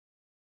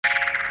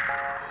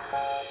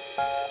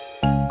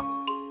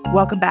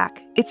Welcome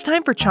back. It's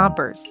time for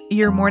Chompers,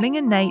 your morning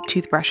and night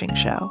toothbrushing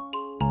show.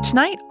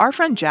 Tonight, our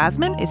friend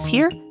Jasmine is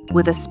here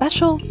with a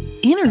special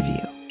interview.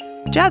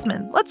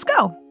 Jasmine, let's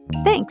go.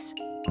 Thanks.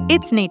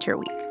 It's Nature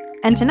Week,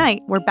 and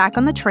tonight we're back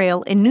on the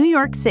trail in New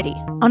York City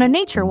on a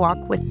nature walk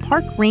with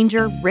Park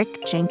Ranger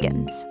Rick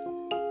Jenkins.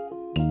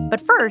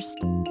 But first,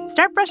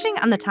 start brushing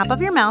on the top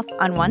of your mouth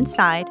on one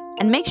side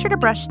and make sure to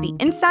brush the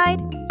inside,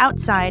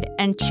 outside,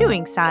 and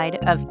chewing side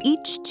of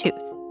each tooth.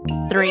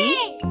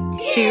 3,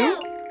 2,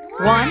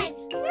 1,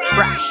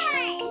 brush.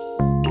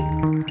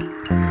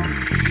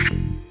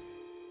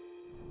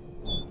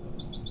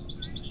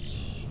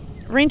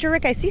 Ranger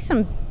Rick, I see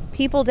some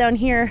people down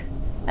here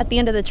at the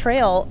end of the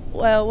trail.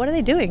 What are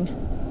they doing?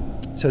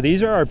 So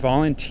these are our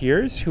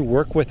volunteers who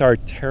work with our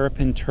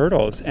terrapin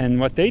turtles. And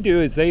what they do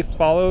is they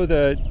follow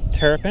the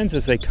terrapins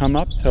as they come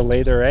up to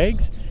lay their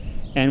eggs.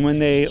 And when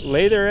they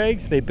lay their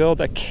eggs, they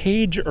build a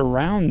cage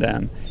around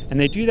them. And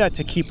they do that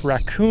to keep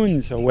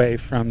raccoons away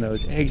from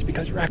those eggs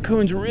because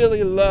raccoons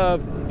really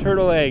love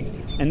turtle eggs.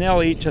 And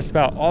they'll eat just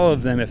about all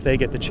of them if they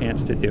get the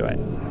chance to do it.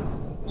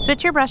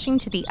 Switch your brushing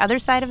to the other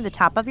side of the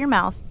top of your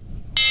mouth.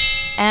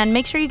 And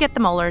make sure you get the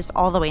molars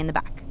all the way in the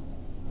back.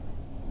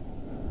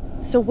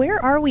 So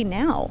where are we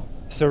now?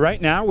 So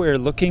right now we're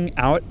looking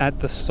out at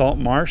the salt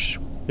marsh.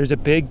 There's a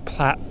big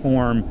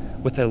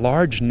platform with a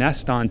large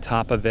nest on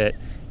top of it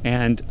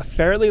and a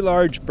fairly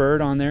large bird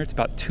on there. It's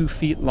about 2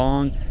 feet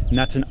long, and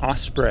that's an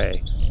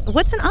osprey.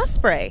 What's an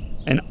osprey?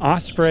 An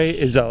osprey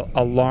is a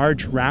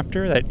large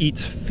raptor that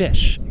eats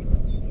fish.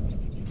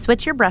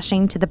 Switch your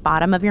brushing to the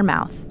bottom of your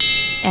mouth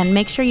and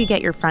make sure you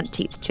get your front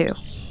teeth too.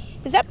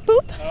 Is that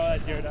poop? Oh,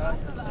 that's your dog.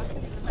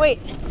 Wait,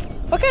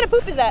 what kind of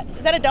poop is that?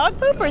 Is that a dog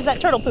poop or is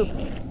that turtle poop?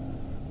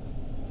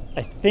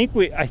 I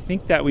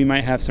think that we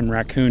might have some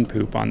raccoon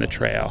poop on the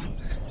trail.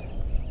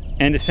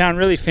 And to sound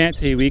really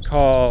fancy, we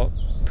call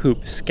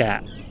poop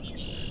scat.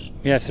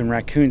 We have some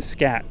raccoon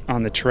scat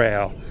on the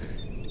trail.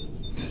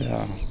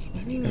 So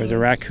there was a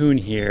raccoon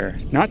here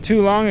not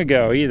too long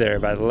ago either,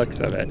 by the looks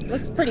of it.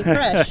 Looks pretty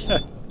fresh.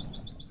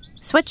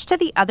 Switch to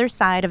the other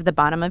side of the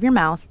bottom of your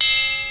mouth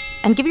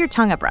and give your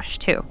tongue a brush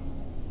too.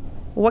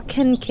 What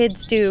can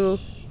kids do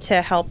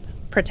to help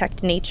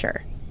protect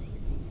nature?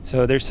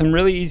 So there's some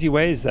really easy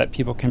ways that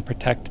people can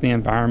protect the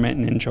environment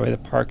and enjoy the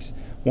parks.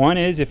 One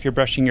is if you're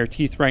brushing your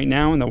teeth right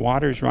now and the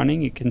water's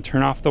running, you can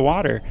turn off the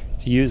water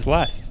to use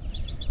less.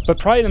 But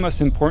probably the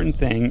most important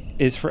thing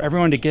is for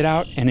everyone to get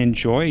out and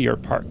enjoy your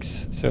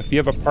parks. So if you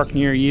have a park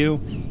near you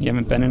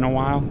haven't been in a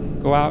while,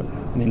 go out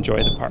and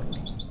enjoy the park.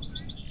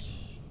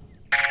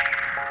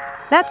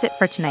 That's it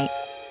for tonight.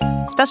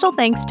 Special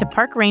thanks to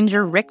Park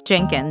Ranger Rick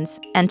Jenkins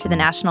and to the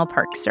National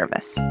Park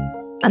Service.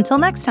 Until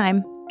next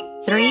time,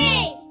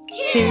 3,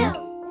 2,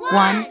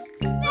 1,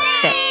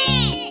 spit.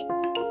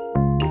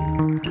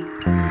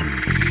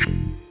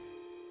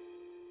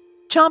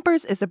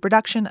 Chompers is a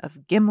production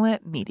of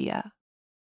Gimlet Media.